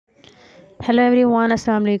Hello everyone,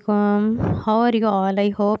 Assalamu alaikum. How are you all? I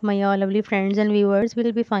hope my all lovely friends and viewers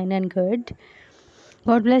will be fine and good.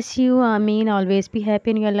 God bless you. Ameen. Always be happy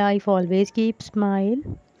in your life. Always keep smile.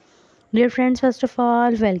 Dear friends, first of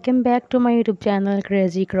all, welcome back to my YouTube channel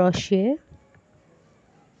Crazy Crochet.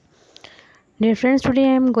 Dear friends, today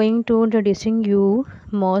I am going to introducing you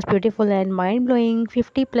most beautiful and mind-blowing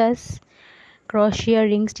 50 plus crochet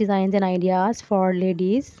rings designs and ideas for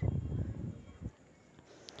ladies.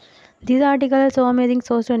 These articles are so amazing,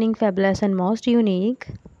 so stunning, fabulous and most unique.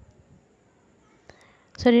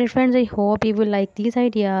 So dear friends, I hope you will like these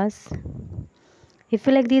ideas. If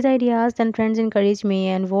you like these ideas, then friends, encourage me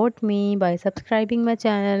and vote me by subscribing my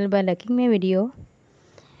channel, by liking my video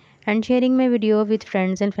and sharing my video with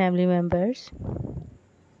friends and family members.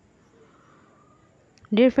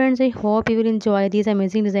 Dear friends, I hope you will enjoy these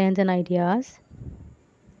amazing designs and ideas.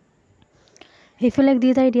 If you like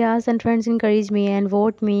these ideas, then friends, encourage me and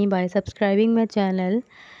vote me by subscribing my channel,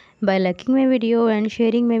 by liking my video and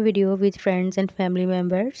sharing my video with friends and family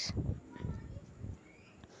members.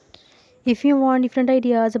 If you want different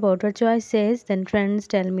ideas about your choices, then friends,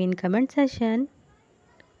 tell me in comment section.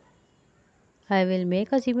 I will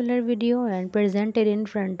make a similar video and present it in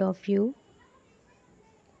front of you.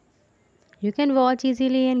 You can watch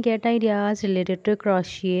easily and get ideas related to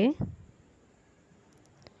crochet.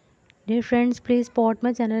 Dear friends, please support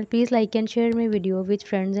my channel. Please like and share my video with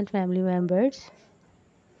friends and family members.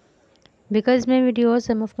 Because my videos are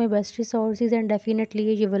some of my best resources and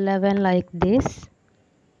definitely you will love and like this.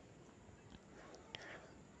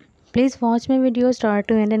 Please watch my video start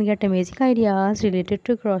to end and get amazing ideas related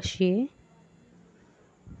to crochet.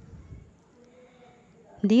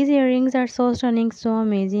 These earrings are so stunning, so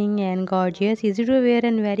amazing and gorgeous, easy to wear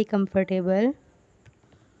and very comfortable.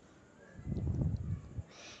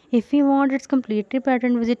 If you want its completely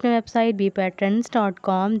pattern, visit my website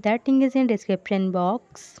bpatterns.com. That link is in description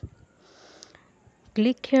box.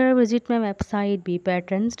 Click here, visit my website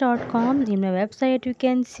bpatterns.com. In my website you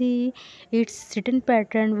can see its written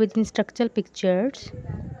pattern with instructional pictures.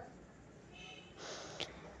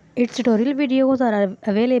 Its tutorial videos are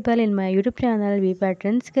available in my YouTube channel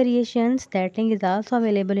bpatterns creations. That link is also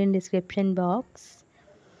available in description box.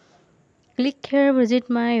 Click here, visit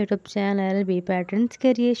my YouTube channel bpatterns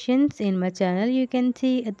creations. In my channel you can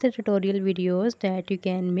see other tutorial videos that you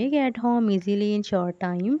can make at home easily in short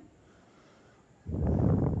time.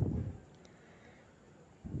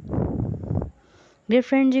 Dear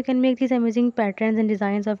friends, you can make these amazing patterns and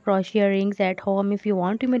designs of crochet rings at home. If you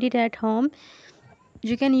want to make it at home,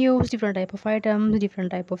 you can use different type of items,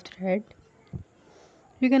 different type of thread.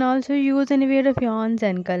 You can also use any variety of yarns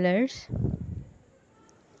and colors.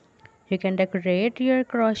 You can decorate your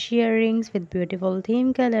crochet rings with beautiful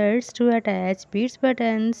theme colors to attach beads,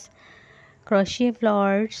 buttons, crochet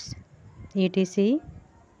flowers, etc.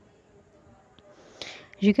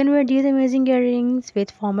 You can wear these amazing earrings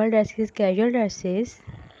with formal dresses, casual dresses.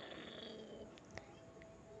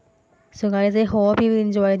 So guys, I hope you will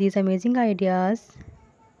enjoy these amazing ideas.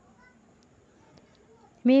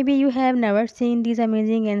 Maybe you have never seen these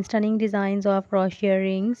amazing and stunning designs of crochet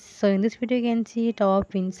rings. So in this video you can see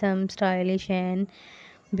top winsome, stylish and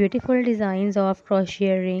beautiful designs of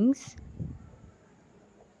crochet rings.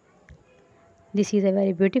 This is a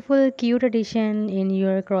very beautiful, cute addition in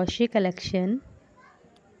your crochet collection.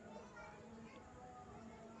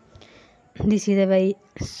 This is a very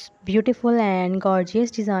beautiful and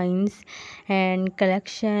gorgeous designs and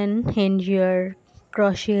collection in your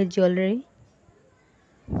crochet jewelry.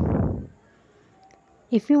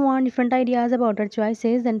 If you want different ideas about our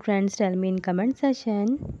choices, then friends, tell me in comment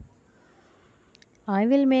section. I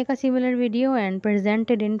will make a similar video and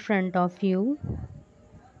present it in front of you.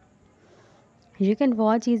 You can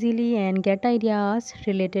watch easily and get ideas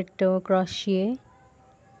related to crochet.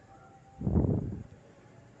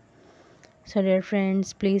 So dear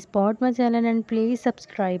friends, please support my channel and please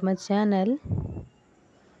subscribe my channel.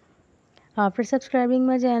 After subscribing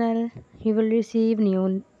my channel, you will receive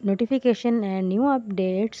new notification and new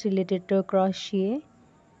updates related to crochet.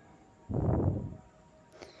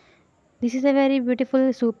 This is a very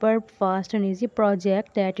beautiful, superb, fast and easy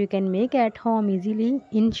project that you can make at home easily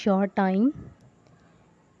in short time.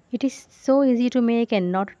 It is so easy to make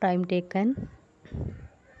and not time taken.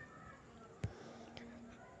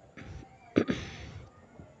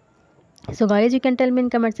 So guys, you can tell me in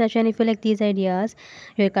comment section if you like these ideas.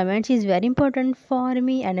 Your comments is very important for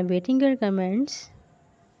me and I'm waiting your comments.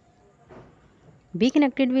 Be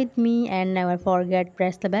connected with me and never forget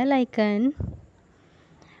press the bell icon.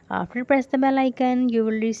 After press the bell icon, you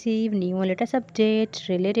will receive new latest updates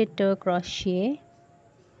related to crochet.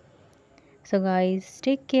 So guys,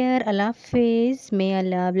 take care. Allah Hafiz. May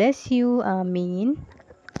Allah bless you. Ameen.